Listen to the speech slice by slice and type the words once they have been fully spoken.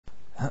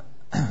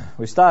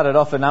We started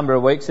off a number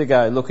of weeks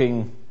ago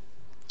looking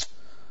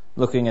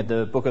at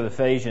the book of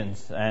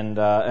Ephesians, and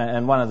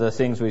one of the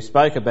things we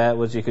spoke about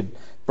was you could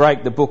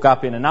break the book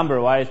up in a number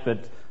of ways,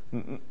 but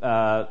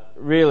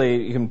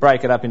really you can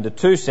break it up into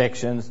two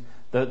sections.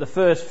 The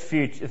first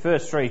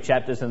three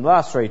chapters and the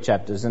last three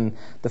chapters. And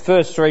the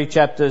first three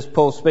chapters,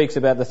 Paul speaks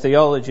about the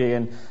theology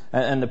and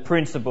the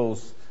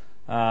principles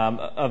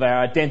of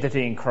our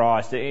identity in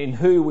Christ, in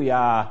who we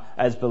are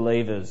as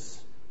believers.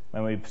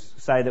 When we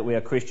say that we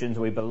are Christians,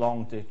 we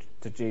belong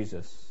to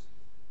Jesus.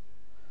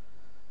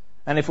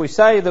 And if we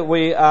say that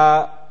we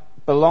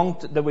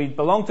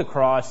belong to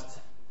Christ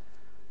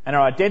and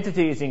our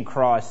identity is in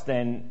Christ,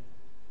 then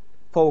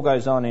Paul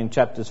goes on in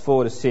chapters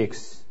 4 to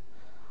 6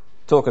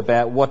 talk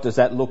about what does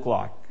that look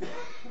like,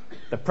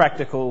 the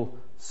practical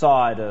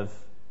side of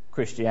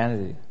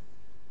Christianity.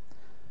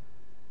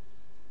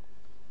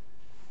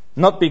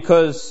 Not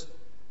because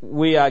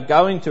we are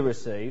going to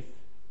receive,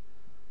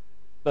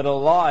 but a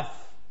life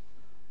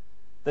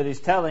that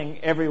is telling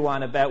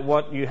everyone about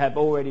what you have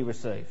already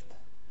received.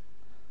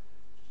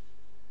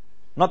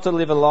 Not to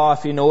live a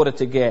life in order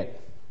to get,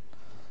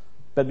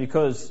 but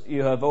because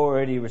you have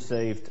already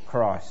received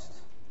Christ.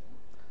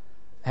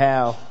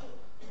 How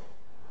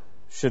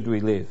should we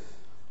live?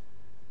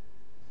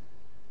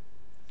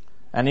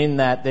 And in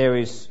that there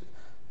is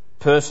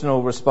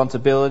personal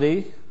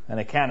responsibility and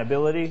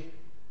accountability.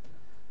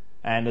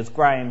 And as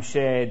Graham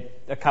shared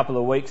a couple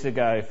of weeks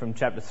ago from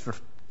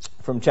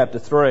chapter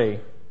 3,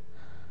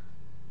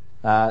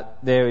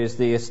 there is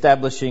the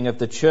establishing of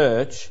the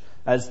church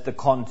as the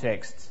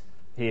context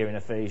here in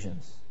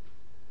Ephesians.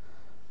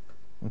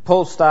 And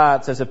Paul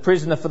starts, as a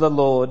prisoner for the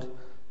Lord,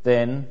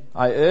 then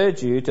I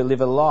urge you to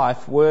live a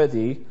life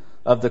worthy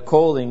of the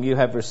calling you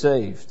have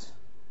received.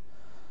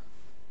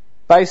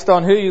 Based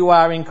on who you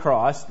are in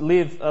Christ,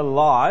 live a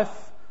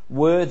life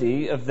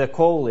worthy of the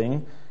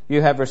calling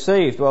you have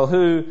received. Well,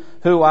 who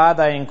are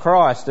they in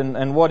Christ,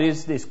 and what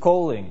is this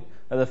calling?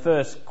 Are the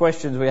first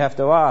questions we have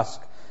to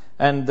ask.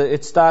 And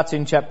it starts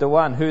in chapter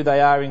 1, who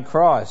they are in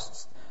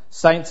Christ.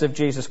 Saints of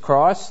Jesus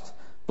Christ,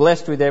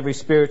 blessed with every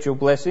spiritual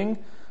blessing,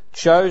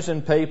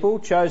 chosen people,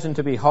 chosen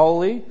to be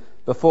holy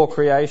before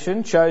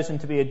creation, chosen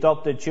to be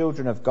adopted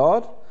children of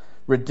God,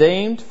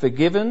 redeemed,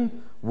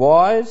 forgiven,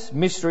 wise,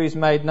 mysteries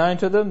made known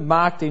to them,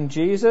 marked in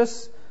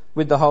Jesus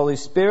with the Holy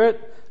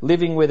Spirit,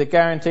 living with a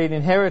guaranteed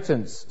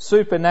inheritance,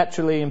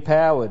 supernaturally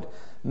empowered,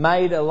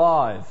 made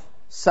alive,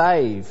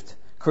 saved,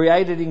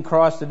 created in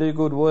Christ to do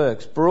good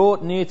works,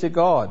 brought near to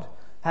God,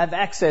 have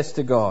access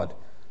to God,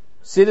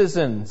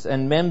 citizens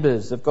and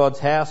members of God's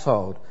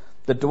household,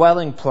 the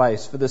dwelling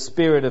place for the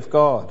Spirit of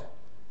God.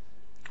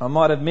 I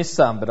might have missed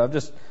some, but I've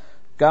just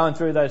going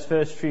through those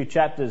first few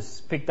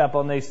chapters, picked up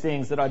on these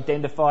things that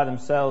identify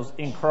themselves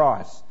in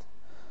Christ.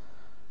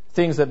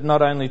 Things that are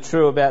not only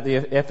true about the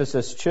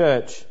Ephesus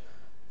church,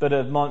 but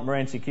of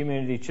Montmorency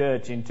Community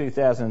Church in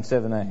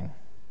 2017.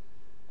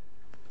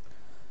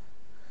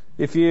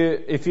 If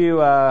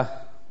you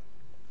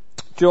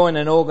join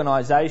an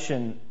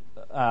organisation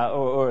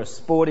or a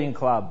sporting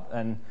club,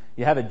 and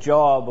you have a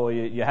job or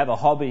you have a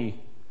hobby,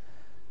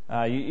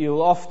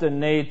 you'll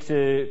often need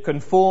to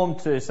conform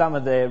to some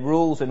of their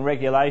rules and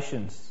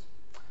regulations,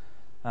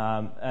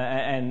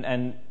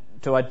 and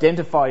to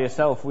identify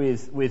yourself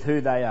with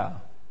who they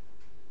are.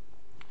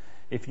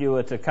 If you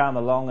were to come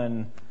along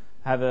and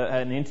have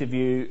an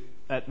interview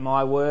at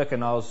my work,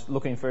 and I was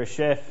looking for a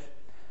chef,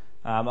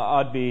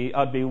 I'd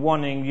be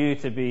wanting you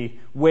to be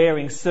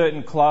wearing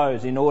certain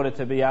clothes in order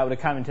to be able to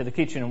come into the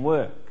kitchen and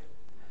work.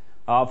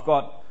 I've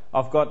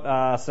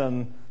got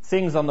some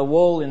things on the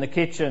wall in the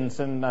kitchen,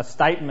 some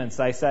statements.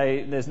 They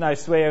say there's no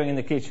swearing in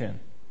the kitchen.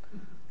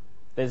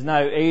 There's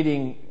no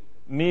eating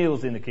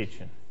meals in the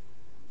kitchen.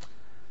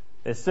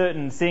 There's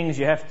certain things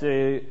you have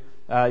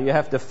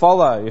to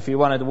follow if you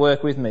wanted to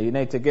work with me. You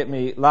need to get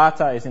me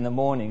lattes in the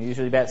morning,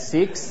 usually about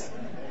 6.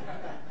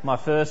 My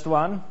first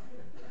one.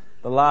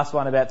 The last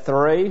one about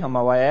 3 on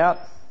my way out.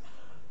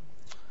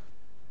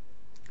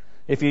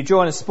 If you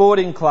join a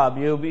sporting club,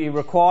 you'll be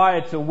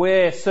required to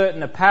wear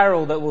certain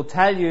apparel that will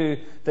tell you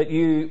that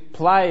you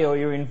play or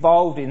you're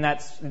involved in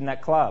that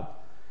club.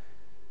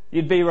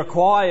 You'd be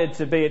required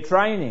to be at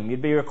training.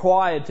 You'd be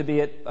required to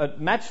be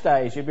at match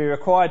days. You'd be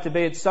required to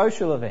be at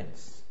social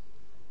events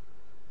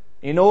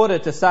in order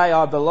to say,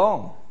 I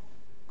belong.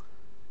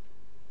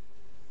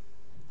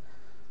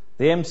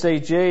 The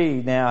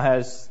MCG now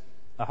has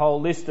a whole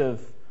list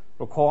of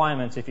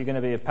requirements if you're going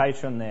to be a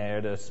patron there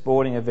at a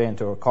sporting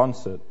event or a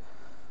concert.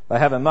 They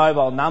have a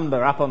mobile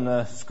number up on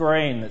the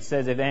screen that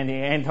says if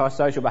any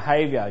antisocial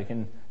behaviour, you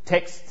can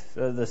text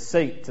the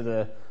seat to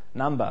the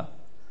number.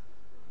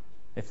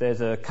 If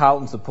there's a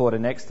Carlton supporter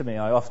next to me,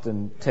 I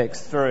often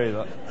text through,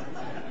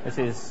 like, this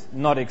is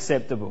not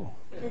acceptable.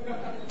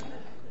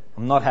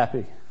 I'm not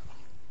happy.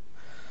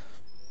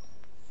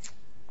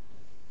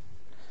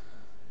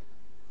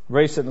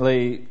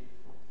 Recently,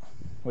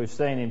 we've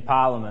seen in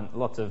Parliament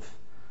lots of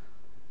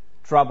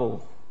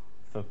trouble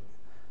for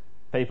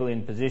people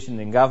in positions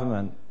in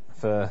government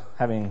for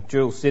having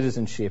dual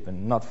citizenship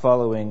and not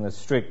following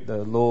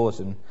the laws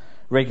and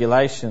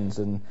regulations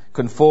and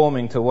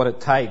conforming to what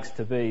it takes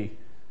to be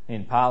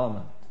in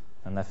Parliament.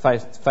 And they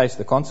face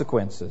the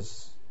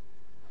consequences.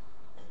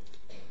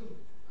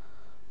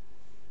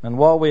 And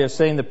while we have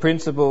seen the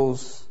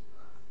principles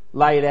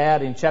laid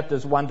out in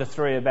chapters 1 to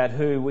 3 about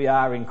who we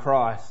are in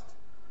Christ,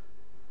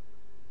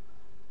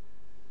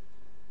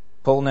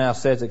 Paul now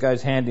says it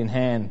goes hand in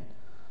hand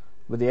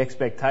with the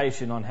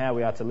expectation on how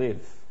we are to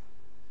live.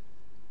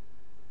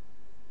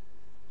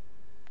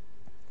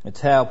 It's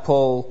how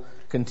Paul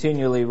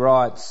continually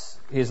writes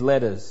his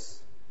letters.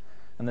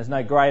 And there's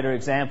no greater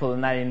example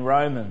than that in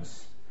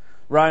Romans.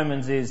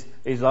 Romans is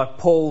like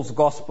Paul's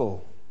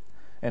gospel.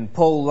 And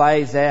Paul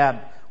lays out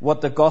what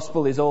the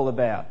gospel is all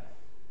about.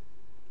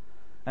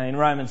 And in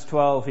Romans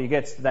 12 he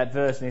gets to that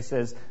verse and he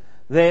says,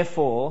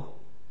 "Therefore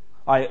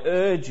I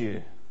urge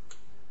you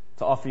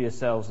to offer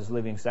yourselves as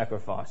living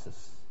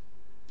sacrifices,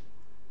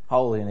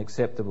 holy and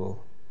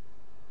acceptable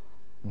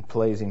and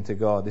pleasing to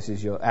God." This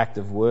is your act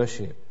of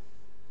worship.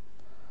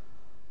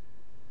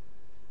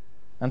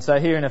 And so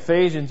here in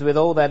Ephesians, with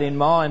all that in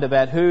mind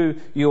about who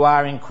you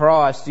are in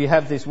Christ, you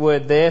have this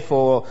word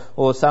 "therefore,"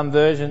 or some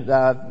version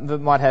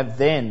might have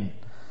 "then."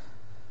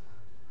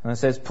 And it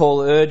says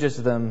Paul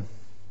urges them,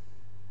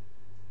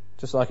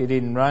 just like he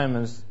did in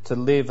Romans, to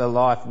live a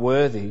life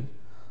worthy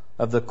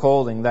of the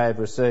calling they have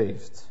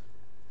received.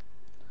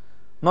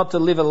 Not to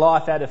live a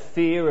life out of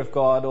fear of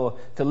God or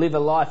to live a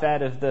life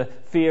out of the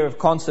fear of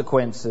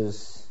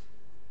consequences,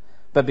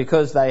 but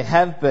because they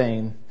have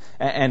been,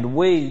 and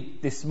we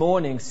this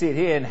morning sit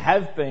here and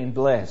have been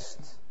blessed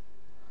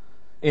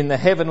in the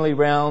heavenly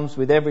realms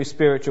with every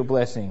spiritual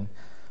blessing.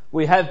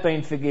 We have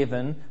been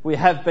forgiven, we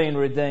have been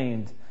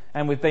redeemed,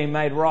 and we've been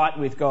made right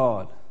with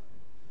God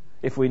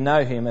if we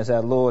know Him as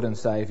our Lord and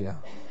Saviour.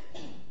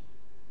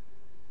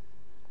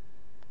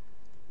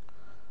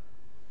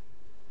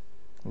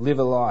 Live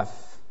a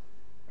life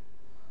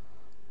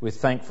with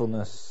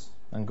thankfulness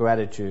and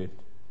gratitude.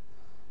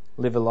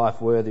 Live a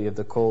life worthy of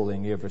the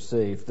calling you have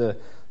received.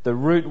 The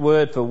root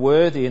word for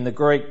worthy in the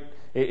Greek,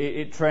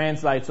 it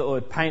translates or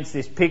it paints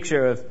this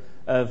picture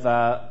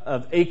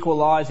of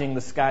equalising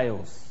the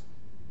scales.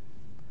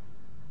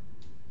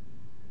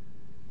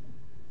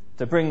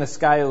 To bring the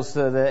scales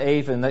to the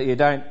even, that you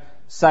don't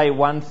say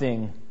one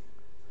thing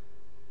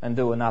and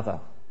do another.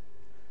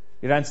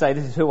 You don't say,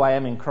 "This is who I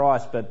am in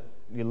Christ," but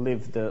you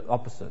live the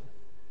opposite.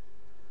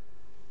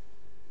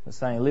 It's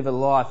saying live a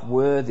life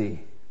worthy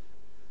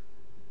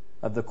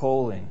of the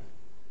calling.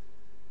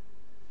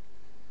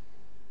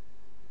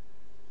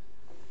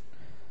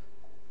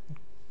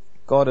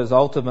 God has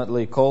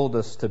ultimately called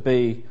us to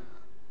be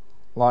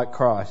like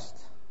Christ,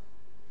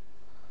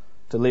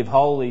 to live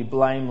holy,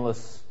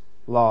 blameless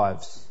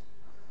lives,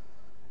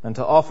 and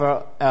to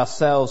offer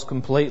ourselves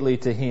completely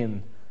to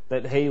Him,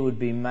 that He would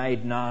be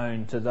made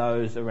known to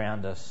those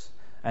around us,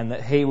 and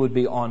that He would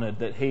be honoured,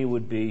 that He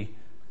would be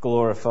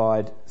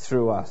glorified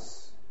through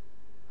us.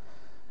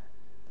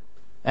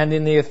 And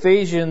in the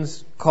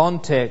Ephesians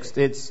context,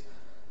 it's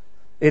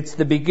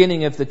the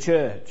beginning of the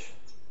church.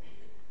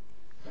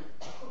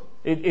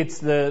 It's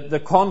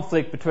the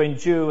conflict between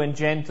Jew and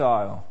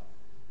Gentile.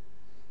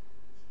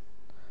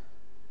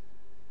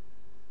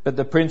 But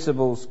the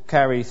principles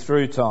carry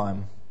through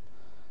time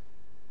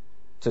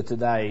to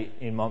today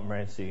in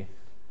Montmorency.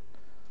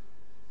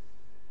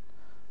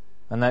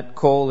 And that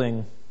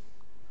calling,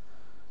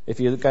 if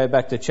you go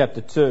back to chapter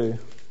 2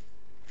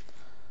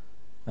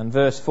 and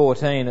verse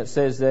 14, it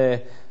says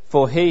there,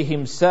 "For He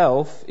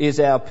Himself is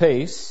our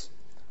peace,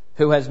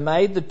 who has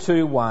made the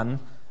two one,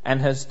 and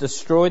has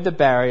destroyed the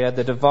barrier,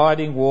 the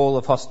dividing wall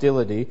of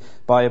hostility,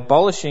 by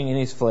abolishing in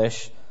His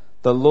flesh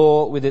the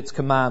law with its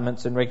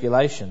commandments and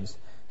regulations.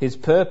 His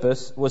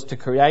purpose was to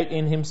create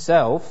in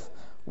Himself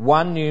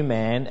one new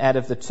man out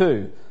of the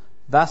two,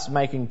 thus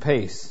making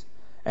peace,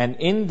 and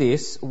in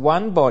this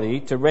one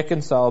body to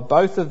reconcile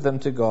both of them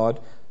to God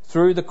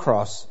through the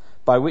cross,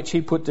 by which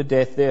He put to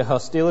death their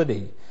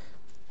hostility.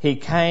 He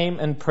came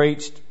and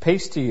preached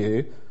peace to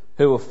you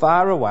who were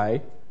far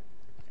away,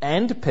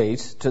 and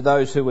peace to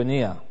those who were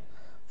near.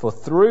 For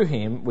through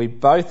Him we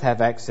both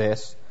have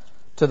access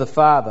to the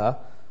Father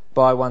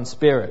by one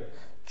Spirit."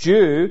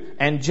 Jew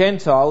and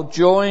Gentile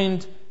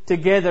joined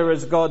together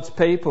as God's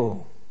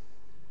people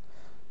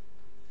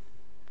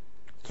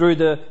through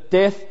the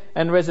death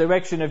and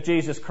resurrection of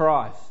Jesus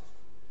Christ.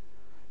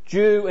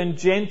 Jew and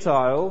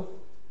Gentile,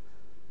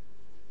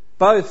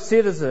 both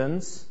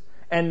citizens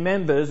and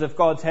members of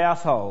God's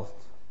household,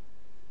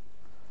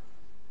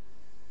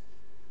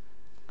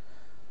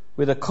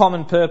 with a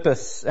common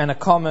purpose and a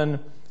common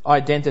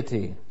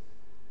identity.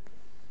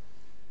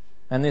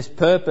 And this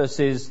purpose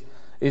is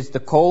the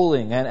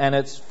calling, and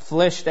it's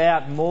fleshed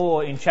out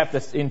more in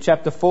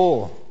chapter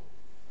 4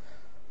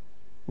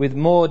 with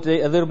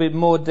a little bit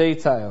more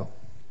detail.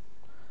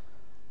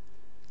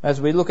 As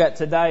we look at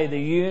today, the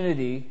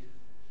unity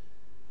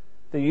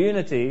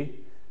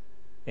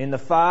in the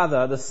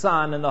Father, the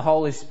Son and the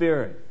Holy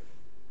Spirit.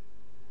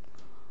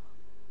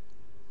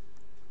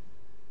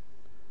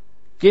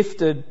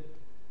 Gifted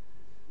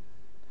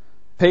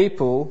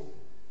people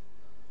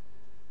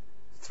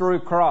through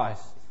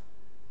Christ,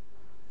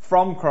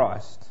 from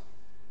Christ.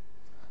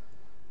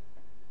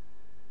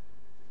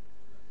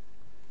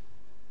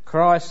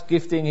 Christ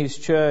gifting His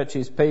church,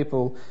 His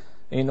people,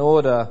 in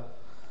order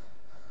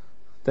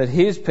that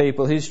His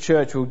people, His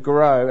church, will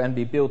grow and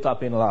be built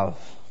up in love.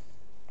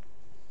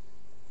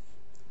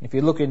 If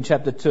you look in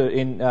chapter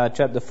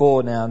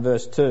 4 now, in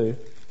verse 2,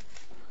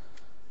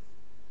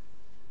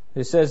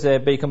 it says there,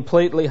 "Be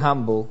completely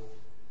humble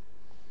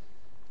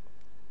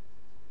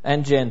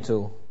and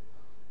gentle.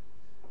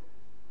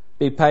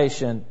 Be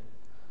patient,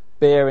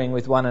 bearing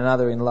with one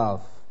another in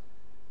love."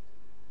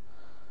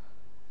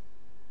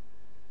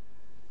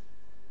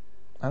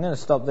 I'm going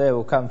to stop there.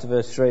 We'll come to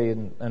verse 3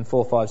 and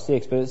 4, 5,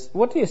 6. But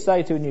what do you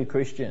say to a new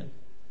Christian?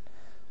 I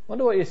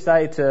wonder what you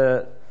say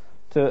to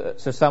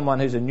someone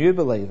who's a new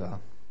believer.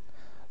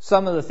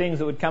 Some of the things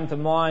that would come to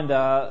mind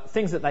are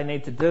things that they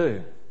need to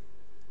do.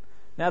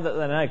 Now that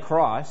they know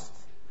Christ,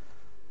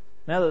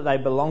 now that they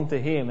belong to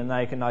Him and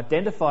they can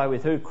identify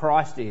with who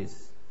Christ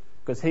is,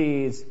 because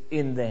He is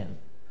in them.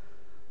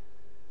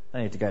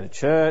 They need to go to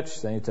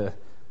church, they need to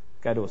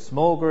go to a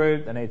small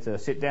group, they need to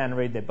sit down and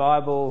read their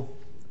Bible,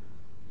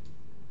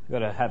 they've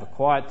got to have a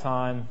quiet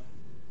time,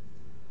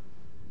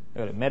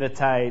 they've got to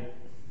meditate,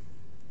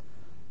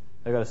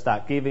 they've got to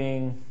start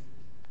giving,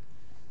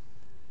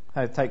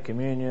 take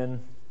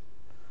communion,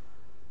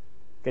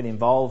 get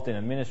involved in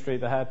a ministry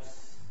perhaps.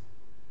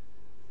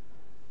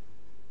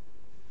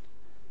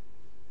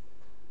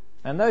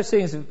 And those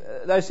things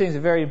are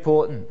very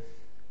important.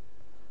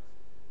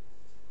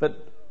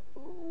 But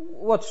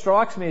what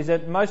strikes me is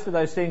that most of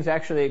those things are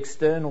actually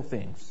external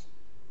things.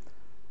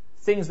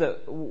 Things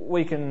that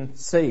we can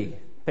see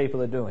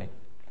people are doing.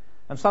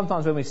 And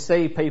sometimes when we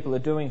see people are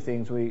doing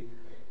things, we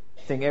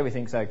think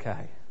everything's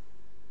okay.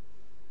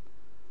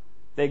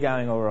 They're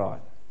going all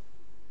right.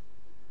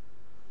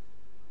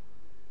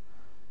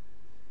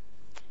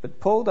 But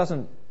Paul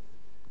doesn't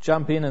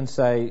jump in and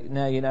say,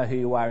 now you know who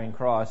you are in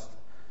Christ,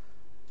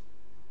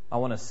 I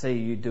want to see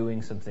you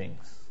doing some things.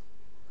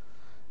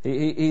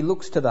 He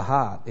looks to the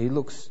heart. He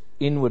looks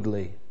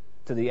inwardly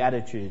to the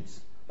attitudes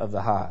of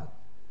the heart.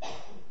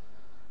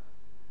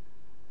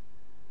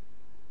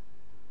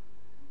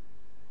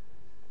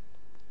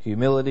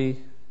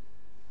 Humility,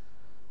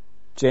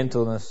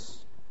 gentleness,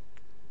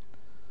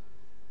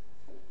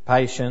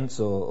 patience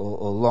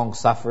or long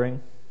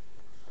suffering,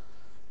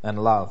 and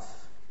love.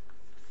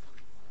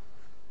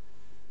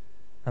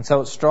 And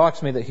so it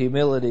strikes me that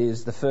humility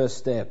is the first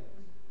step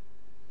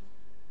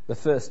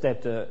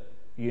to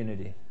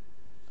unity,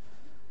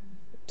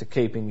 to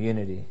keeping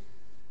unity.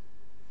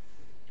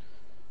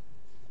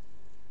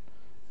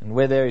 And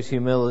where there is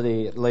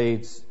humility, it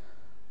leads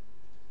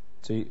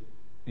to,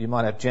 you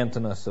might have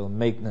gentleness or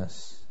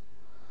meekness.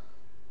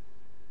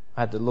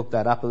 I had to look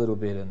that up a little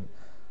bit, and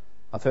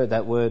I've heard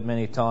that word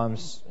many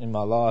times in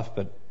my life,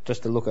 but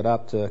just to look it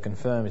up to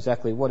confirm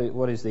exactly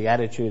what is the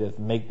attitude of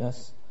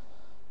meekness.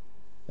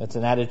 It's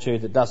an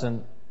attitude that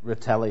doesn't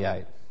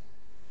retaliate.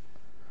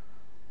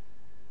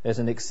 There's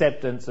an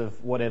acceptance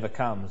of whatever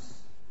comes.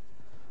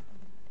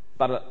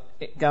 But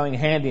going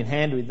hand in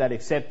hand with that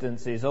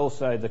acceptance is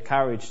also the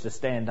courage to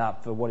stand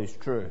up for what is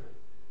true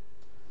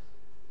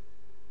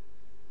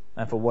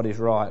and for what is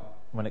right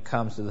when it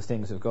comes to the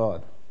things of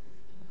God.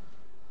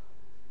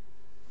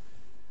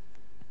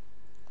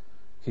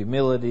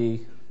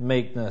 Humility,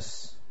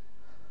 meekness,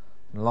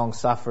 and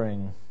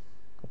long-suffering,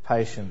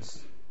 patience.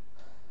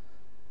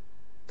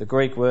 The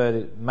Greek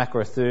word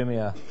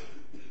makrothumia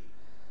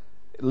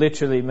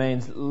literally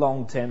means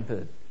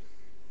long-tempered.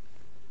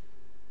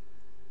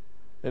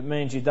 It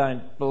means you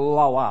don't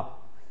blow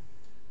up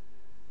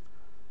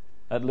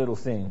at little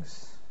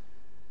things.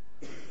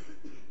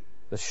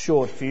 The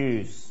short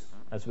fuse,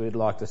 as we'd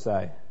like to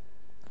say.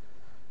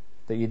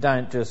 That you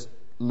don't just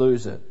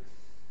lose it.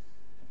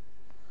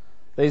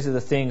 These are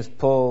the things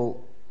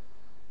Paul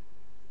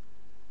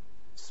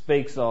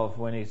speaks of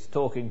when he's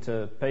talking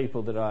to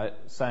people that are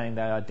saying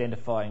they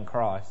identify in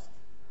Christ.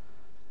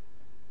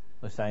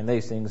 They're saying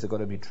these things have got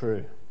to be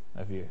true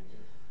of you.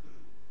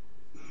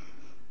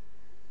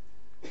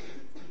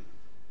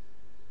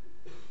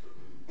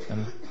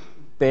 And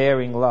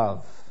bearing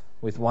love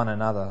with one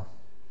another.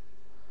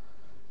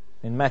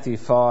 In Matthew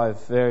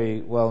 5,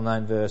 very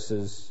well-known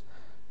verses,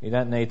 you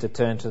don't need to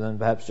turn to them,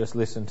 perhaps just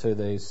listen to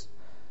these.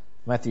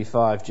 Matthew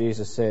 5,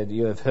 Jesus said,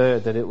 "You have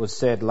heard that it was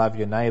said, love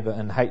your neighbour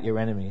and hate your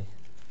enemy.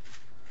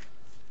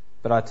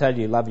 But I tell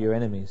you, love your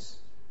enemies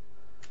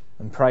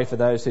and pray for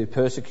those who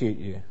persecute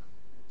you,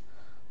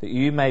 that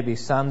you may be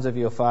sons of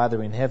your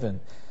Father in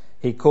heaven.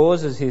 He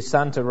causes His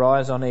sun to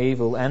rise on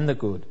evil and the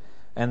good,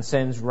 and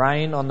sends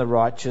rain on the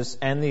righteous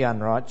and the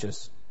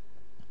unrighteous.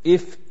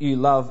 If you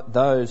love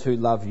those who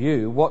love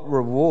you, what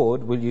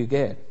reward will you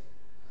get?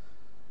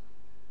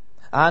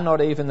 Are not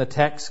even the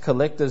tax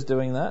collectors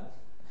doing that?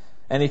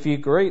 And if you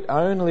greet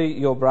only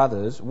your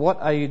brothers,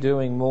 what are you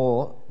doing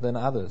more than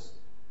others?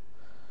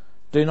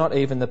 Do not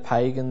even the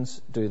pagans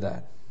do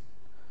that?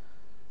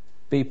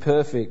 Be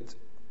perfect,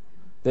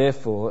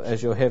 therefore,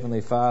 as your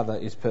heavenly Father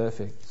is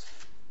perfect."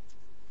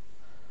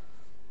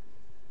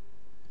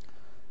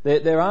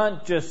 There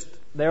aren't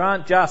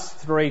just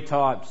three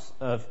types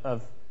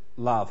of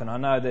love, and I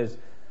know there's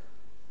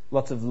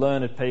lots of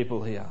learned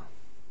people here.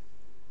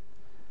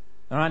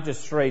 There aren't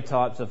just three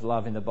types of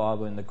love in the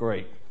Bible in the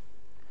Greek.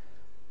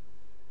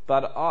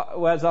 But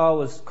as I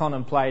was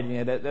contemplating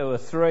it, there were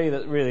three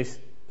that really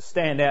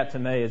stand out to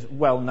me as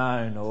well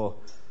known, or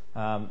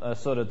are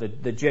sort of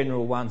the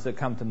general ones that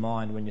come to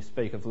mind when you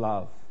speak of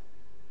love.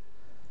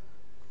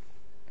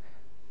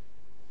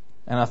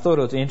 And I thought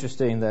it was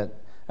interesting that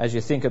as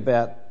you think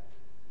about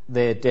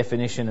their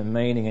definition and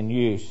meaning and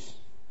use,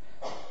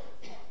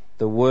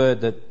 the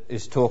word that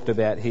is talked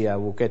about here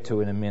we'll get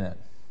to in a minute.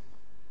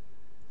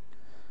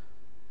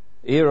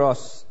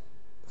 Eros,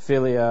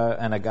 Phileo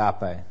and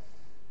Agape.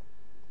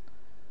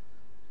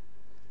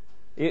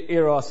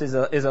 Eros is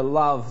a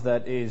love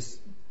that is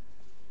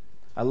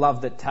a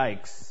love that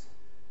takes.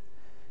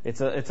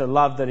 It's a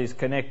love that is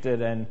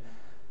connected and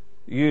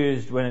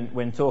used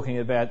when talking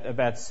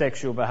about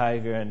sexual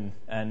behaviour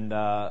and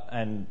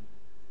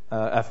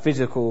a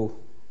physical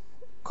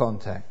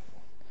contact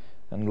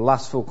and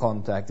lustful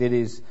contact. It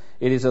is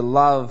a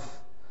love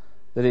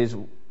that is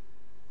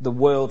the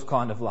world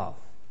kind of love.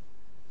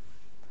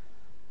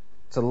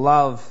 It's a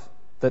love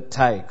that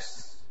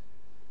takes.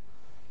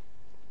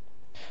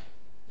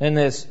 Then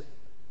there's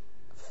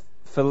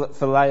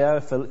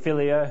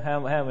Phileo.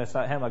 How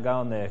am I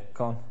going there,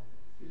 Con?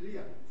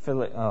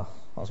 Phileo. Oh,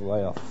 I was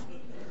way off.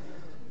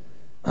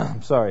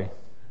 I'm sorry.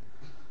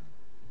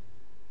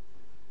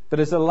 But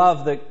it's a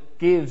love that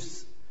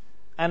gives,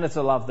 and it's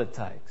a love that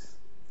takes.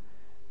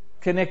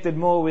 Connected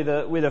more with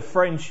a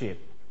friendship.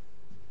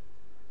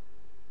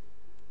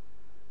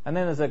 And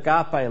then there's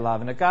agape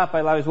love, and agape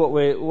love is what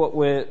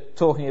we're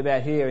talking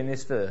about here in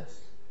this verse.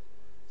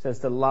 It says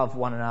to love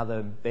one another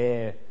and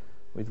bear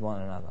with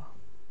one another.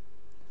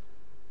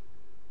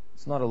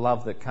 It's not a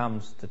love that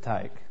comes to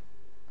take.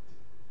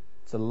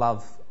 It's a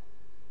love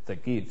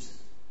that gives.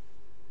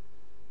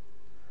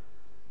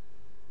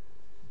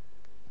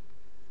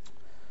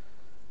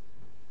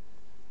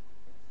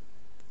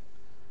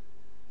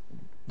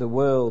 The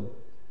world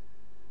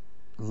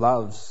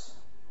loves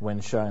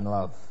when shown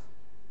love.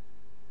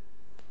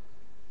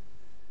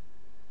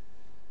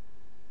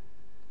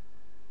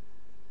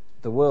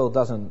 The world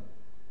doesn't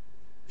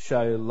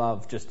show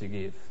love just to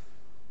give.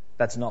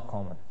 That's not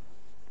common.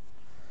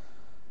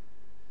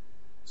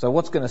 So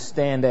what's going to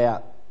stand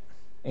out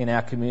in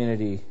our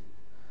community,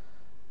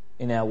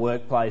 in our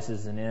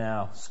workplaces and in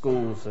our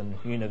schools and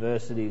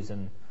universities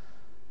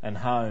and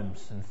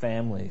homes and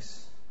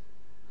families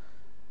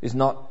is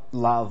not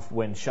love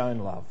when shown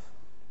love.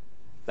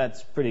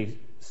 That's pretty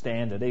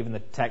standard. Even the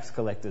tax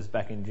collectors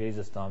back in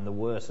Jesus' time, the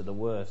worst of the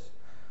worst,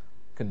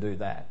 can do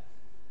that.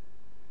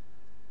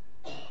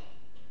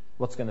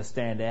 What's going to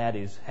stand out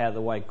is how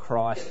the way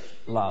Christ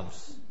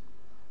loves.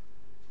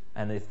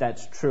 And if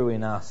that's true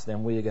in us,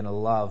 then we are going to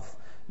love,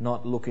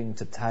 not looking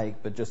to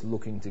take, but just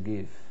looking to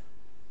give.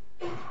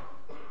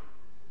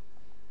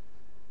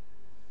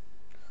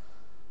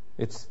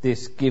 It's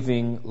this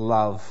giving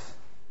love,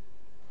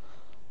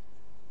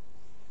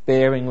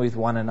 bearing with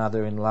one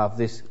another in love,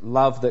 this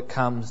love that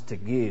comes to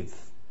give,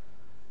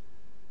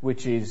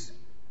 which is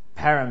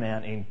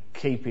paramount in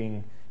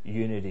keeping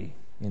unity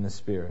in the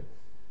Spirit.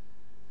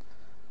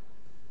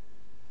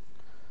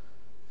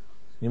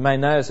 You may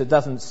notice it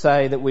doesn't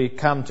say that we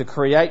come to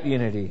create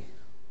unity.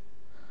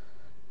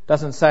 It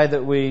doesn't say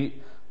that we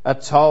are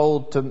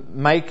told to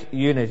make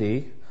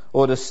unity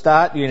or to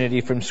start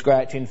unity from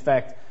scratch. In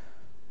fact,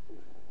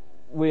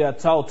 we are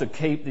told to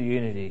keep the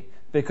unity,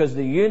 because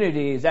the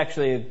unity is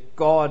actually a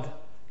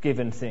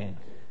God-given thing.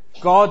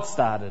 God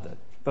started it.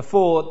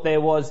 Before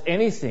there was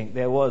anything,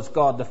 there was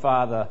God the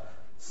Father,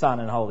 Son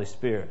and Holy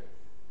Spirit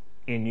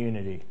in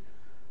unity.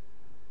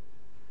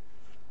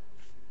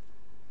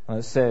 And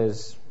it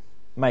says,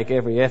 make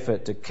every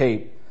effort to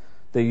keep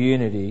the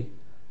unity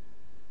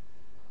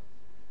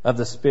of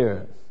the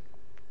Spirit.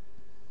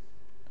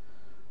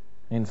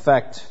 In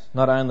fact,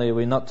 not only are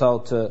we not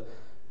told to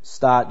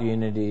start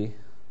unity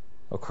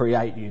or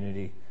create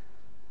unity,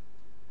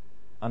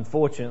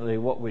 unfortunately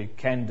what we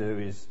can do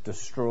is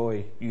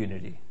destroy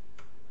unity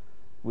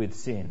with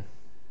sin.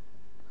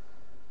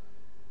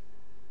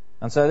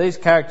 And so these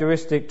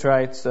characteristic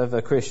traits of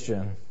a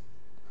Christian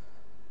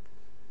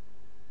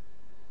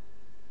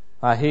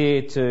are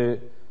here to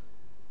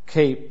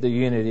keep the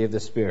unity of the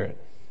Spirit.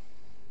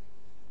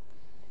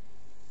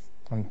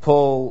 And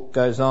Paul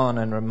goes on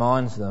and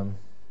reminds them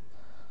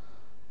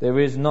there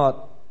is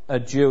not a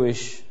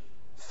Jewish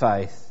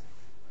faith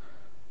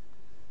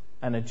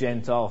and a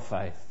Gentile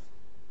faith.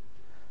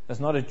 There's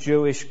not a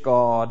Jewish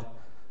God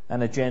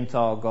and a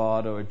Gentile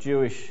God, or a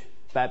Jewish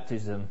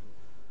baptism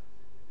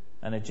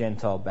and a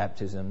Gentile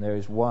baptism. There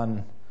is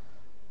one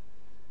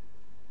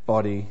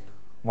body,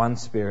 one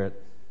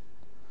Spirit,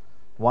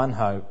 one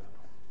hope,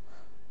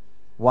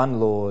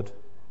 one Lord,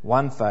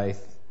 one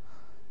faith,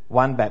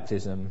 one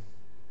baptism,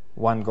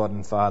 one God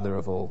and Father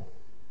of all.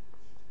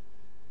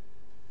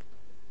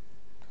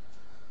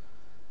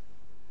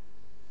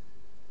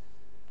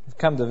 We've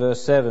come to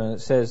verse 7.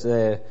 It says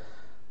there,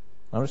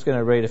 I'm just going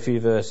to read a few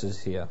verses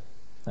here,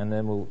 and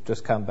then we'll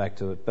just come back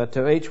to it. But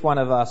to each one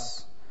of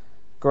us,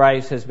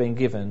 grace has been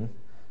given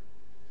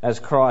as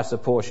Christ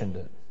apportioned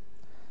it.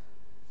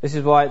 This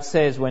is why it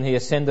says, when he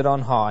ascended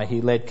on high,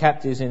 he led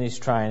captives in his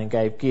train and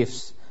gave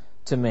gifts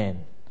to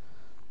men.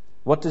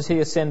 What does he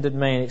ascended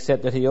mean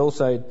except that he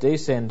also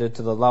descended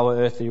to the lower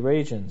earthly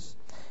regions?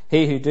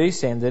 He who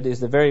descended is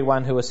the very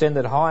one who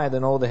ascended higher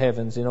than all the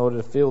heavens in order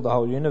to fill the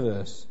whole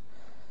universe.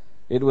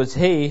 It was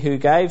he who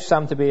gave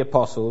some to be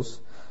apostles,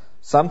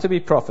 some to be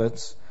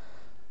prophets,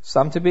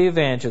 some to be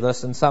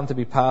evangelists, and some to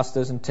be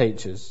pastors and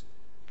teachers,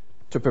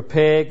 to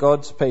prepare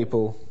God's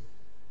people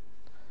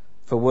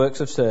for works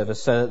of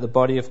service, so that the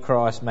body of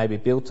Christ may be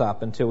built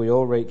up until we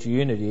all reach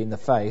unity in the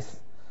faith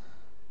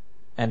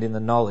and in the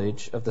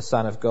knowledge of the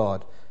Son of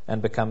God,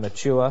 and become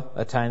mature,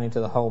 attaining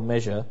to the whole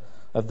measure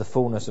of the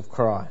fullness of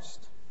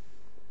Christ.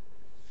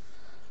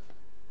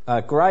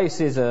 Grace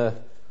is a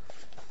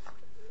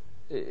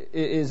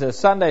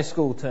Sunday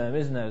school term,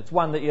 isn't it? It's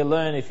one that you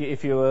learn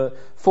if you were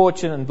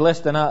fortunate and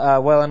blessed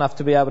well enough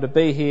to be able to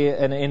be here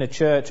in a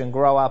church and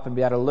grow up and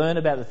be able to learn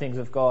about the things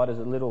of God as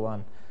a little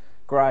one.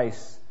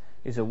 Grace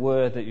is a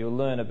word that you'll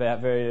learn about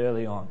very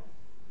early on.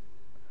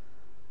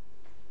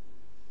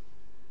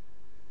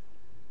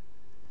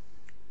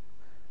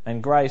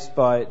 And grace,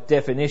 by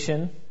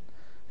definition,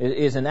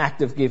 is an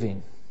act of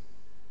giving.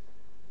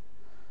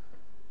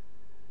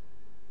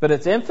 But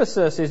its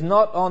emphasis is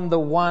not on the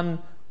one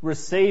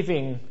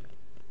receiving,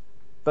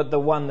 but the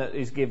one that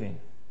is giving.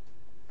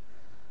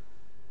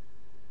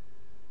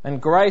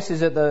 And grace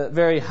is at the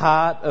very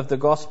heart of the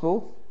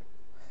gospel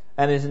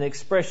and is an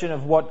expression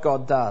of what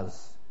God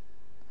does.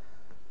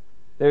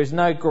 There is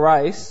no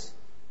grace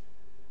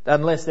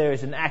unless there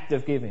is an act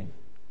of giving,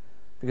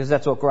 because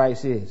that's what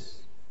grace is.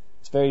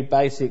 It's very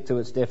basic to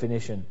its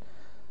definition.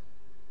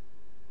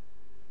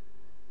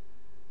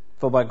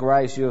 For by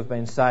grace you have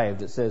been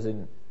saved, it says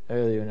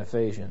earlier in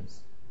Ephesians.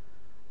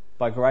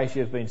 By grace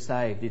you have been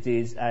saved. It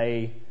is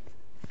a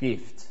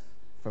gift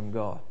from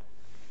God.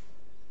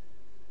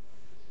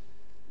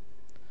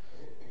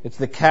 It's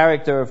the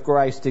character of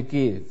grace to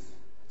give.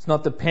 It's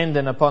not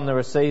dependent upon the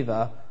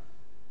receiver.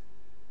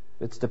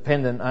 It's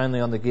dependent only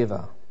on the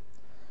giver.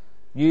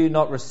 You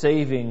not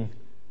receiving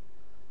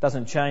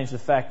doesn't change the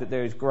fact that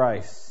there is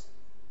grace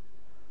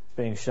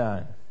being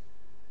shown.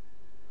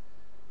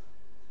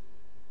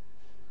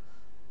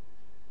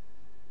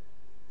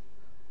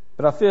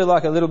 But I feel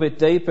like a little bit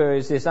deeper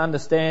is this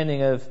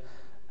understanding of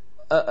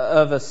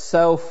a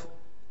self-giving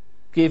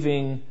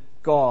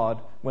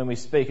God when we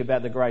speak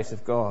about the grace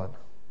of God.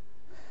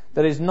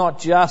 That is not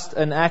just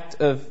an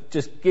act of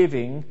just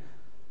giving,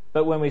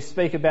 but when we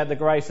speak about the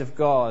grace of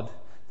God,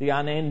 the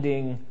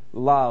unending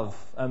love,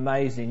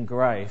 amazing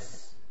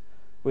grace,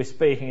 we're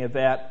speaking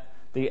about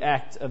the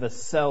act of a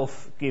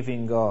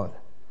self-giving God.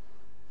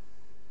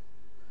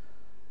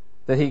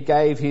 That he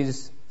gave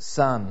his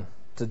Son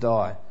to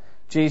die.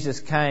 Jesus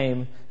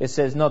came, it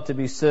says, not to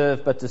be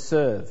served but to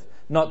serve,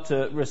 not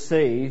to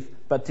receive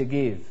but to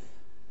give.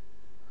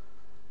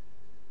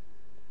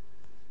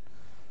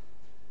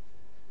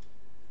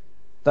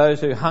 Those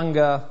who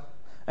hunger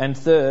and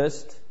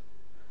thirst,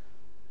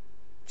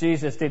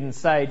 Jesus didn't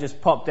say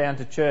just pop down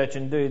to church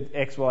and do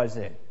X, Y,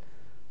 Z.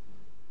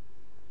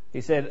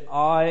 He said,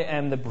 I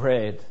am the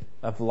bread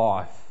of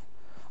life.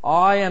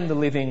 I am the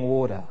living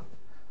water.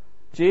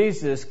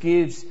 Jesus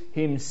gives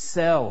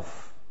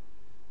himself.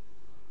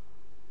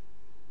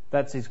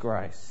 That's his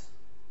grace.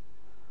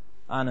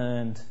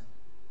 Unearned,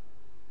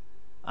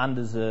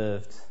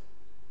 undeserved.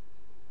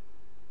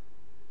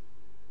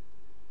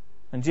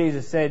 And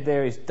Jesus said,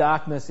 there is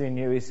darkness in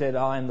you. He said,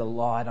 I am the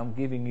light. I'm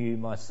giving you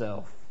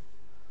myself.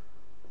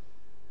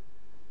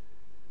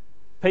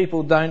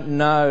 People don't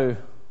know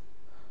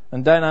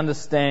and don't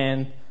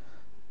understand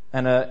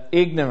and are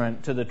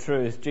ignorant to the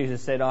truth.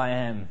 Jesus said, I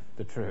am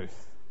the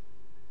truth.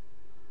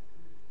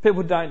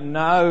 People don't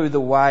know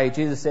the way.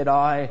 Jesus said,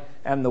 I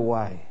am the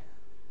way.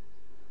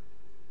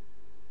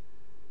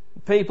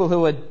 People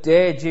who are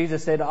dead,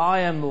 Jesus said,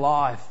 I am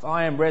life.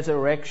 I am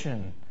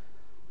resurrection.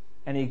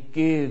 And he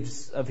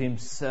gives of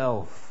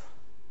himself.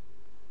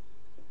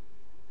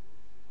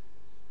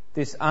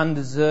 This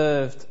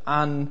undeserved,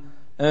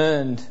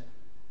 unearned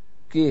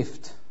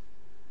gift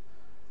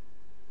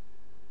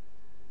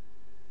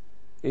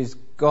is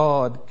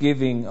God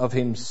giving of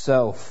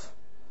himself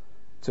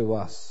to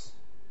us.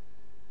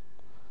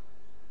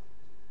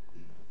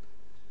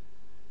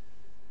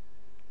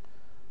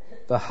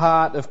 The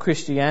heart of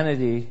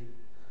Christianity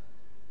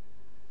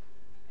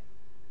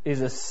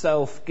is a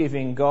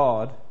self-giving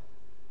God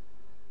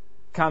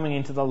coming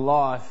into the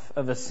life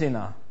of a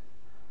sinner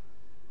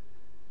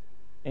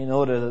in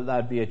order that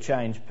they'd be a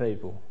changed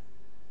people.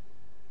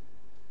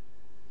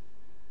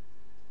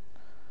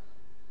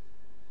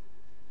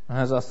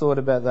 As I thought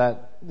about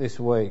that this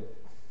week,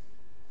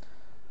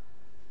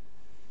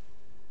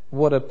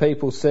 what are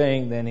people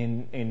seeing then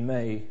in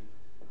me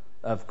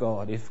of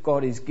God? If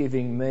God is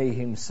giving me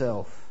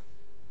himself,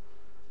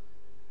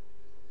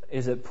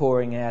 is it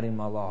pouring out in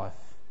my life?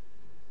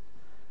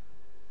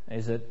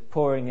 Is it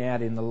pouring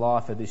out in the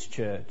life of this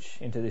church,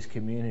 into this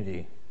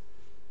community?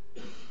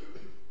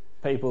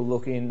 People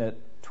look in at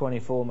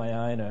 24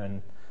 Mayona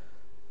and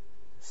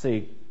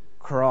see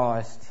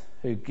Christ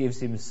who gives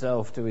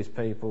himself to his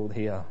people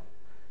here.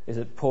 Is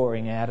it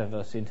pouring out of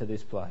us into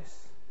this place?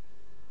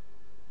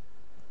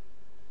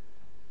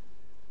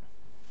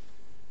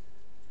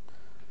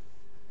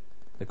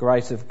 The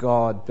grace of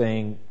God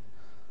being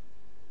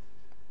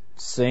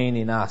seen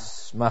in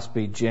us must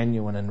be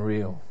genuine and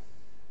real.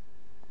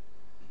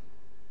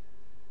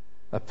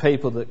 A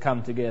people that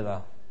come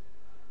together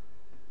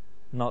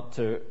not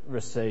to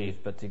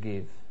receive but to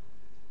give.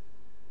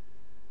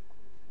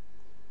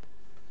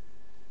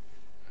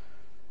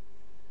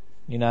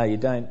 You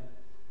know,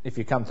 if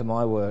you come to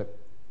my work,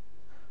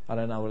 I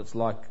don't know what it's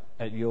like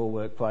at your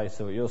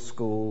workplace or at your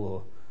school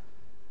or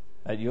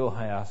at your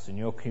house, in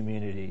your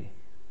community.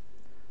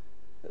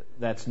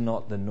 That's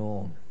not the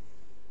norm.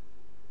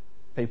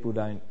 People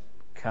don't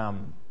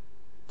come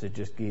to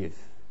just give.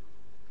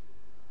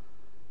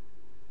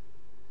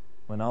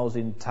 When I was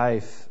in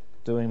TAFE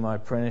doing my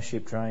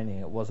apprenticeship training,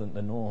 it wasn't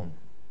the norm.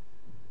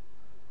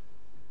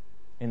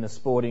 In the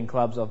sporting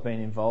clubs I've been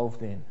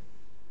involved in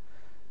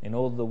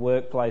all the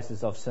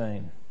workplaces I've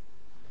seen,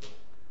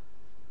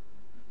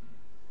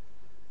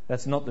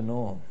 that's not the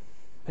norm.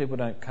 People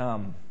don't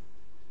come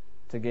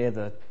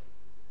together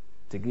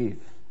to give.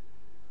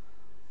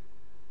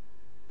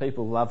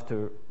 People love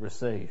to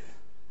receive.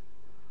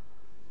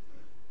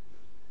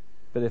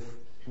 But if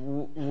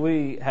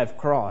we have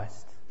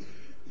Christ,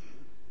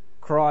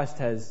 Christ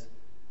has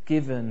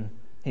given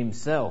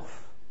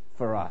himself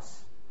for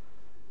us.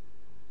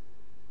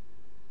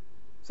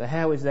 So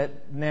how is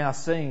that now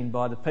seen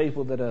by the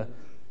people that are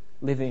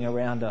living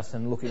around us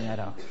and looking at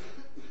us?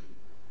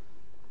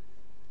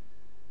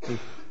 We're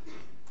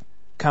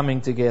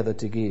coming together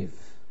to give.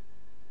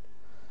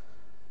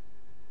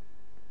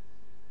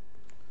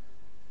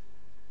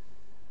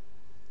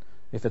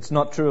 If it's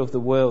not true of the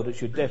world, it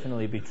should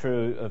definitely be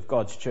true of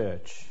God's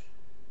church.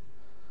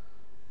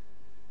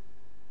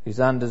 His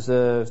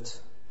undeserved,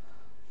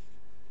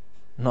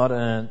 not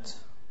earned,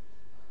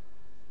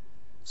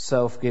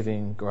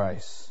 self-giving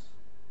grace.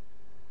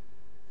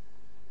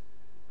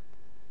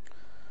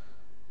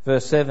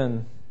 Verse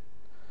 7,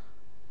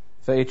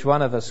 for each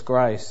one of us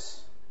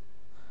grace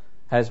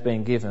has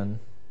been given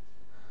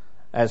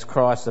as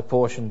Christ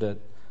apportioned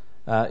it.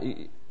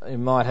 You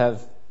might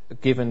have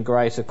given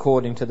grace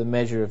according to the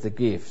measure of the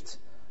gift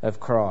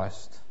of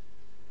Christ.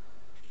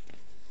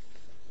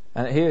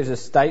 And here is a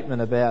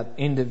statement about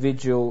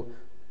individual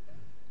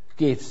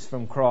gifts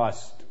from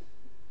Christ,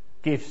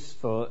 gifts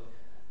for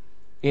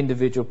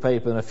individual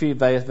people. And a few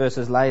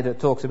verses later it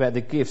talks about the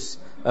gifts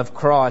of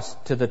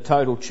Christ to the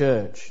total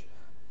church,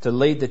 to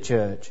lead the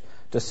church,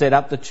 to set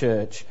up the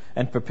church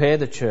and prepare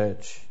the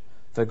church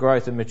for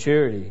growth and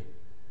maturity.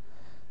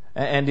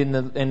 And in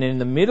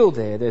the middle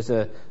there's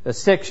a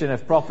section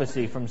of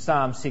prophecy from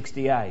Psalm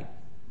 68,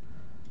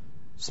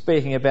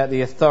 speaking about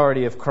the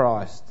authority of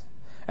Christ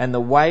and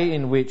the way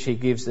in which he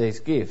gives these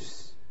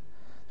gifts.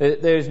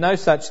 There is no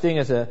such thing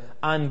as an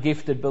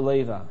ungifted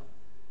believer.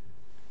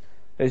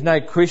 There's no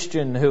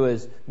Christian who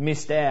has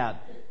missed out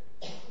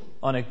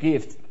on a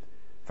gift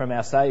from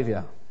our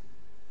Saviour.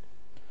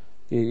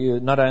 You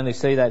not only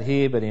see that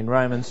here, but in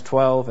Romans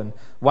 12 and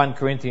 1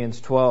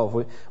 Corinthians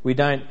 12. We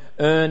don't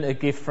earn a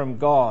gift from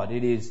God.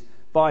 It is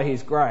by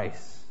his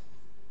grace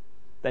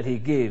that he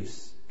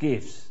gives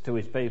gifts to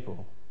his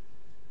people.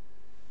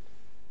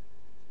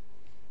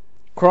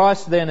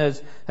 Christ then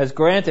has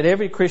granted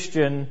every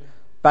Christian,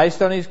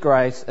 based on his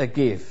grace, a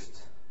gift.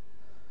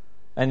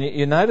 And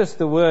you notice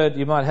the word,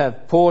 you might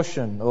have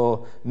portion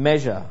or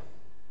measure.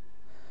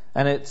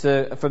 And it's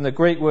from the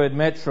Greek word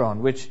metron,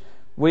 which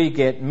we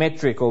get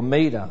metric or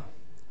metre.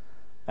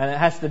 And it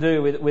has to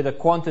do with a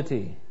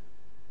quantity,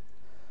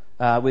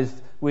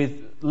 with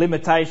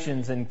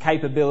limitations and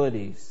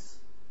capabilities.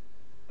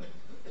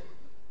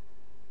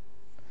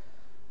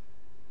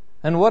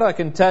 And what I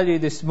can tell you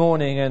this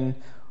morning, and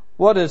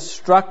what has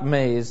struck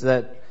me, is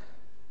that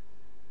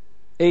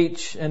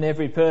each and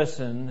every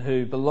person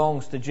who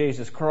belongs to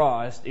Jesus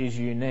Christ is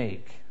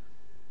unique.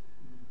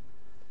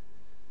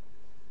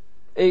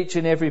 Each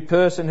and every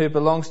person who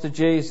belongs to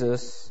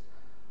Jesus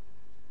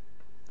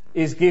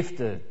is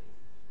gifted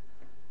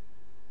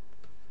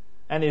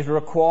and is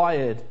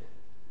required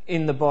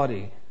in the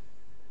body.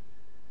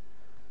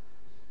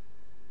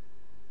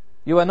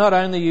 You are not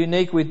only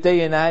unique with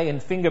DNA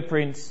and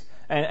fingerprints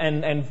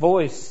and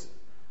voice,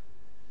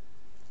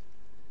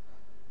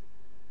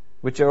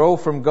 which are all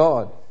from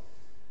God,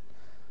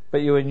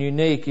 but you are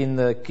unique in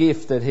the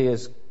gift that he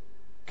has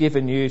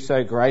given you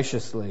so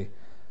graciously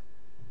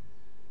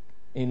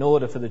in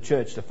order for the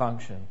church to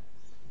function.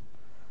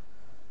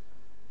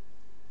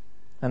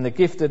 And the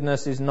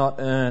giftedness is not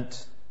earned.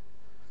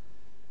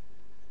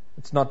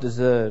 It's not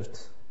deserved.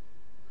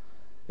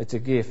 It's a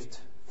gift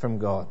from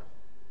God.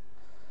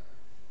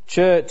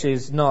 Church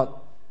is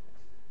not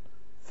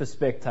for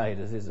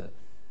spectators, is it?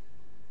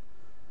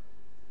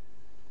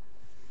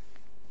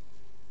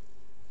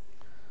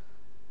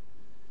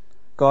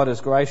 God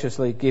has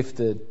graciously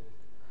gifted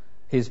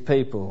His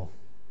people.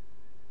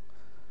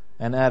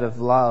 And out of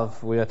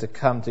love we are to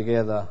come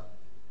together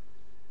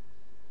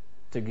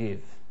to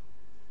give.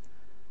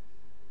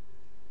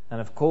 And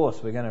of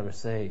course we're going to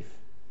receive,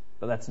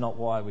 but that's not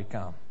why we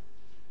come.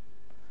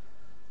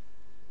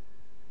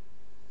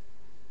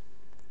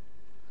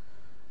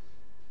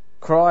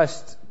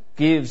 Christ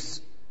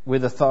gives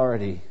with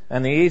authority,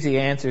 and the easy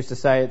answer is to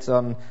say it's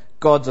on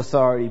God's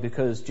authority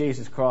because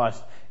Jesus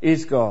Christ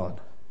is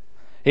God.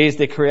 He is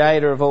the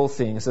creator of all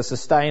things, the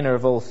sustainer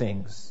of all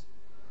things.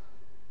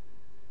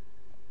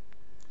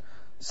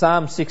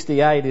 Psalm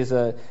 68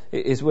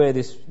 is where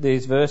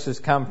these verses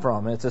come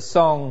from. It's a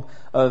song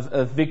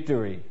of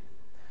victory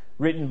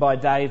written by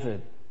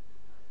David.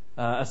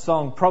 A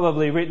song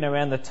probably written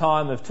around the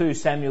time of 2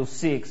 Samuel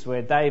 6,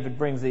 where David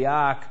brings the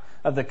Ark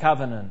of the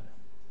Covenant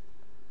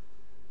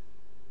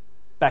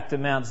back to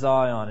Mount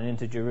Zion and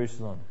into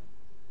Jerusalem.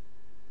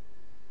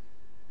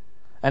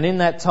 And in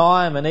that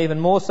time, and even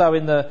more so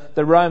in the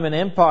Roman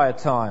Empire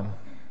time,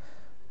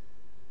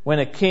 when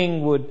a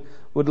king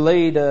would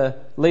lead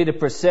a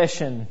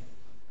procession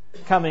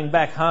coming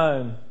back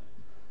home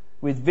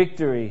with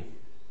victory,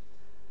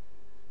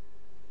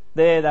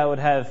 there they would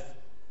have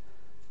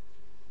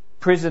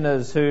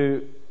prisoners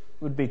who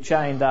would be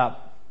chained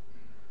up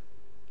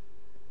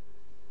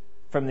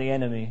from the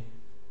enemy,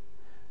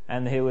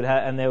 and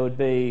there would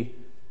be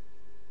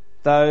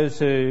those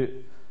who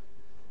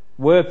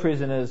were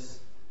prisoners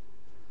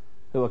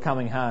who were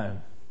coming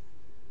home.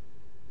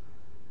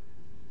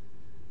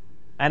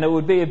 And it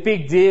would be a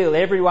big deal.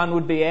 Everyone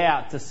would be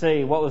out to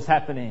see what was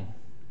happening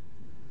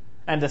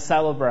and to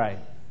celebrate.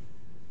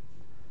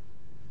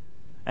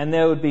 And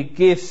there would be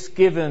gifts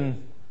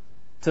given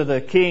to the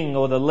king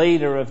or the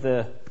leader of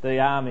the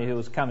army who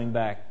was coming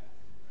back.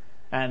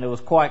 And it was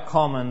quite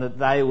common that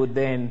they would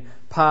then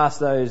pass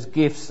those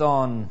gifts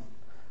on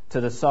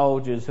to the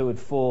soldiers who had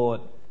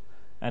fought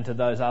and to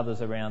those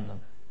others around them.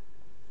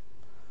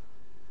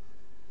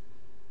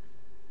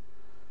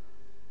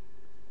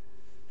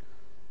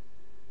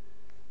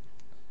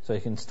 So you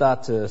can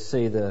start to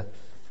see the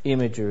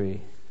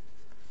imagery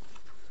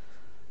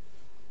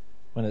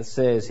when it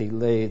says he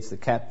leads the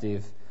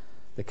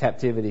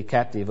captivity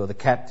captive, or the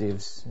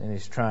captives in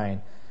his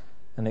train.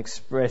 An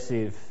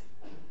expressive,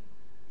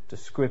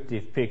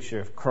 descriptive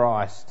picture of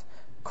Christ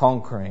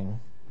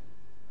conquering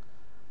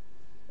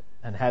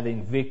and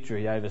having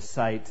victory over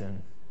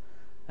Satan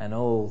and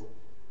all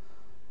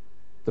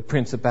the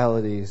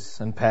principalities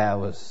and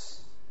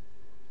powers.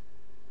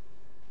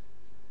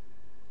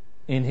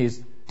 In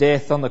his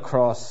death on the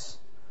cross,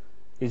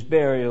 his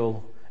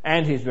burial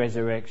and his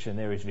resurrection,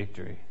 there is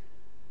victory.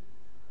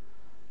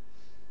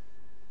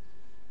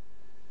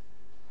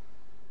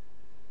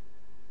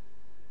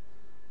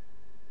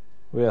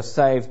 We are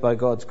saved by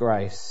God's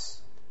grace,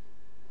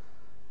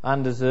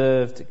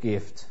 undeserved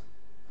gift,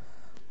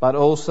 but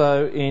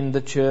also in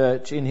the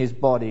church, in his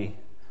body,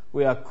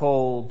 we are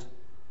called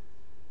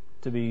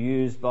to be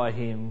used by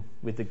him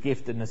with the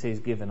giftedness he's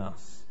given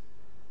us,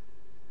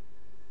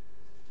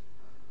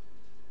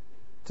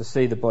 to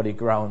see the body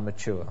grow and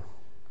mature.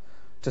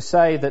 To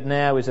say that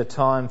now is a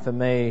time for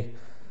me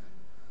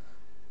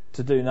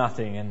to do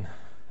nothing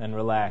and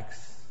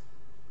relax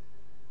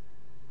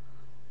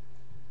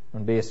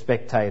and be a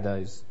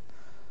spectator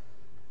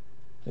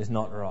is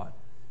not right.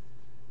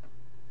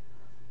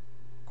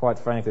 Quite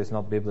frankly, it's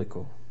not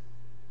biblical.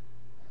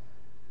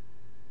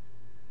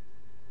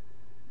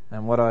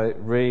 And what I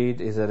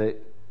read is that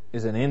it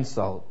is an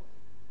insult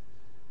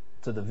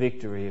to the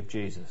victory of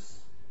Jesus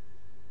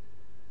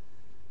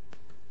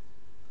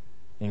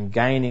in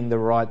gaining the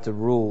right to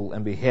rule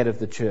and be head of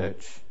the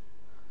church.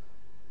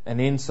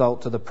 An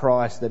insult to the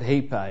price that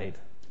he paid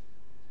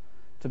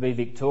to be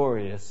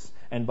victorious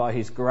and by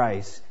his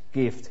grace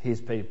gift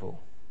his people.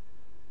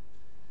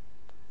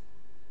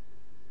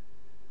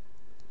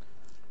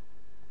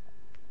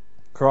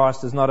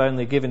 Christ has not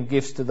only given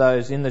gifts to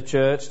those in the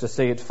church to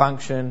see it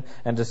function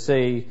and to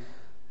see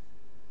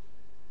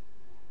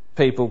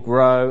people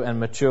grow and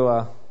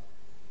mature,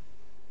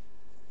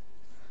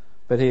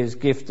 but he has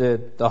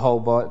gifted the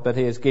whole body. But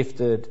he has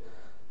gifted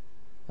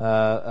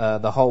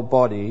the whole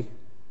body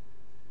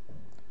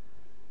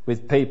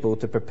with people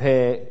to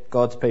prepare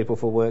God's people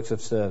for works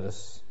of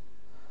service.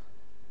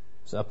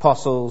 So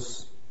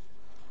apostles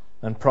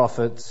and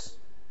prophets,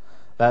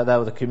 they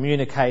were the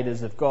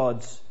communicators of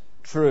God's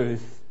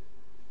truth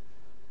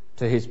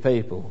to his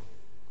people.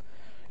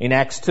 In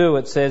Acts 2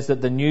 it says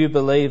that the new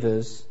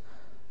believers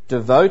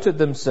devoted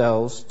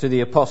themselves to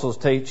the apostles'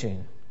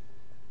 teaching.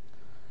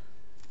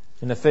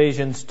 In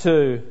Ephesians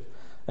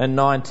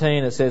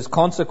 2:19 it says,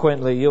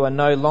 "Consequently you are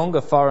no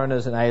longer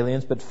foreigners and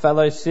aliens, but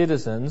fellow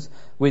citizens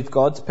with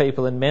God's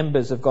people and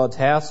members of God's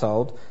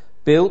household,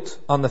 built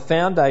on the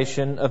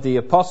foundation of the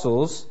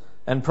apostles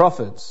and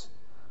prophets,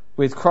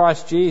 with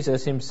Christ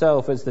Jesus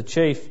himself as the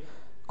chief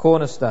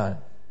cornerstone."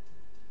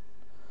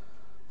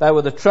 They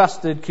were the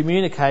trusted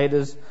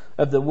communicators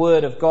of the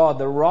Word of God,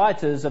 the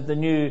writers of the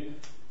New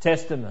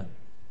Testament.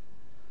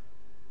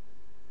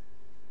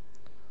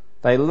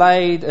 They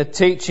laid a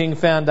teaching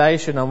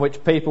foundation on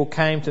which people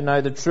came to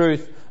know the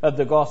truth of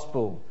the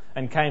gospel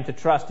and came to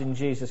trust in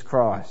Jesus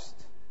Christ.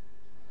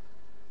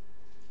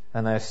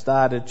 And they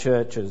started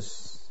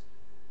churches,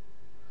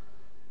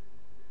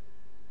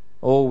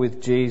 all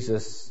with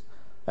Jesus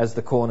as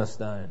the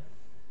cornerstone,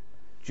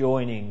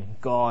 joining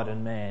God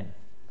and man,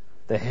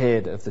 the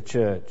head of the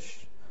church.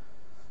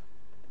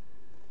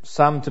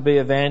 Some to be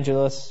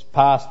evangelists,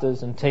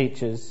 pastors and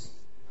teachers,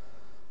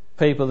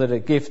 people that are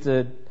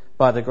gifted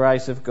by the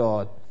grace of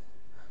God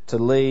to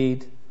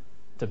lead,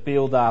 to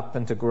build up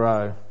and to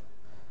grow,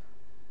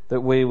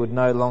 that we would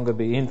no longer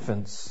be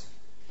infants,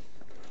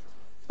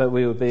 but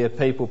we would be a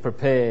people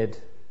prepared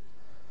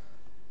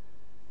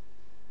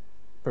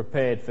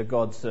for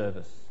God's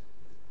service.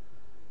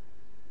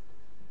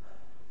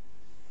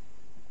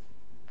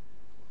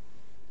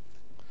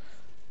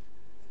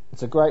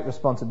 It's a great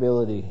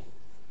responsibility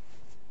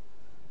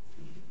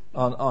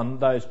on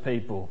those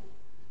people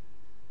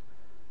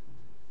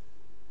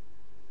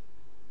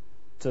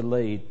to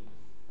lead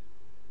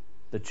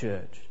the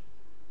church.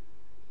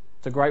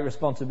 It's a great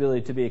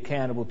responsibility to be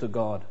accountable to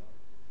God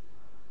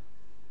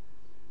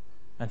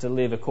and to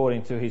live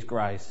according to His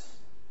grace.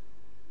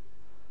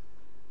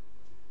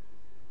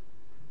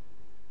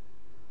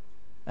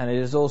 And it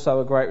is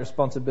also a great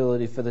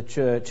responsibility for the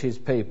church, His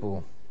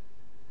people,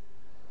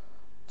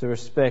 to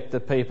respect the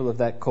people of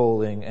that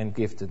calling and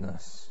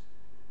giftedness.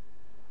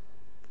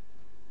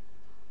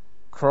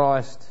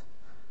 Christ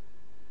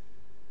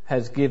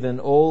has given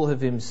all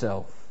of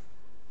Himself.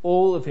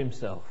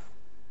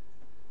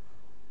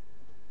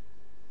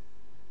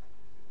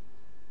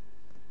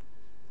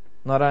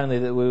 Not only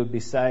that we would be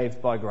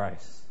saved by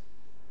grace,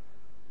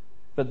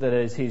 but that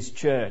as His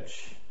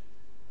church,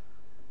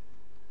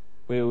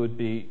 we would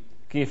be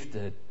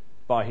gifted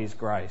by His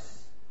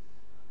grace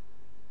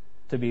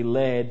to be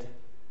led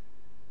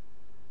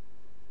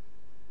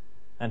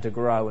and to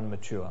grow and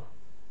mature.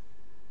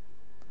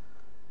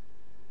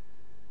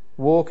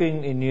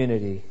 Walking in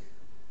unity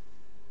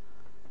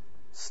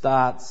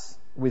starts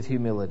with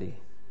humility.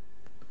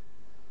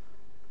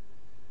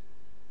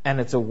 And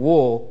it's a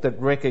walk that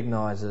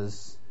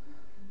recognises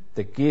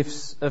the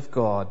gifts of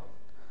God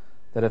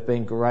that have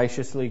been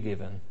graciously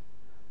given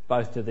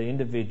both to the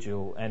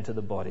individual and to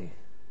the body.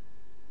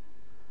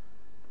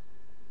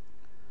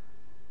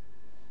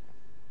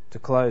 To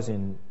close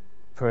in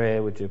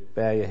prayer, would you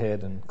bow your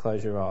head and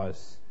close your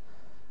eyes?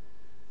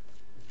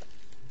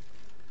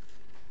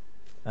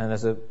 And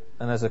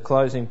as a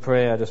closing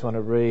prayer, I just want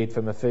to read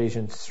from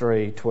Ephesians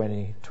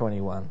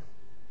 3:20-21.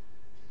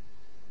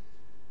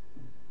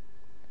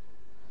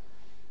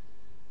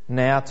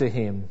 Now to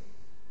Him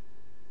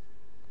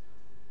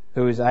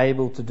who is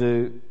able to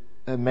do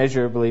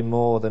immeasurably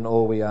more than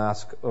all we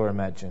ask or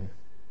imagine,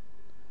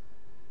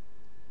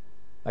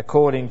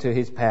 according to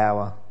His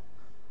power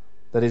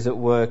that is at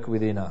work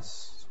within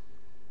us.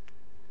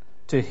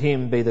 To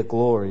Him be the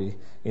glory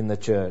in the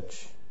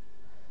church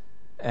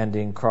and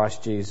in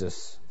Christ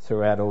Jesus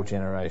throughout all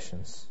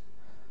generations,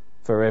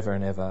 forever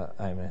and ever.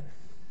 Amen.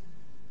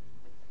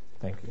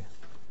 Thank you.